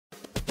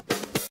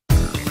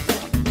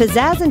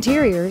Pizazzz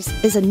Interiors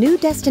is a new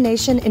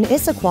destination in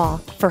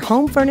Issaquah for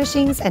home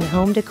furnishings and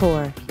home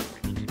decor.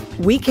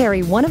 We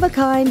carry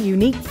one-of-a-kind,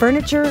 unique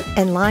furniture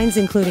and lines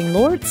including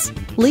Lortz,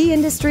 Lee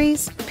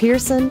Industries,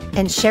 Pearson,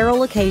 and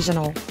Sherrill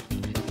Occasional.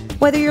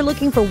 Whether you're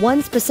looking for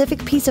one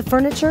specific piece of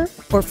furniture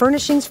or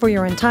furnishings for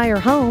your entire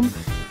home,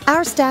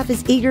 our staff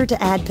is eager to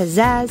add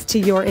pizzazz to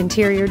your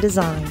interior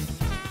design.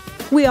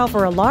 We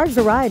offer a large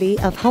variety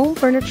of home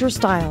furniture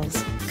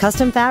styles,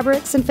 custom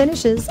fabrics and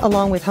finishes,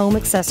 along with home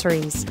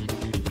accessories.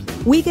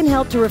 We can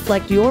help to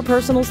reflect your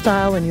personal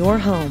style in your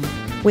home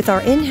with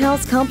our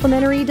in-house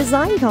complimentary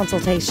design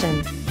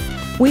consultation.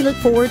 We look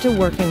forward to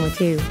working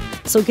with you,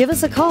 so give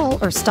us a call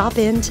or stop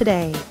in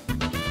today.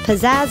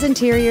 Pizazzz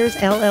Interiors,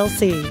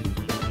 LLC,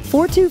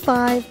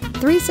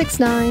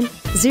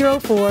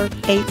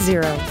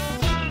 425-369-0480.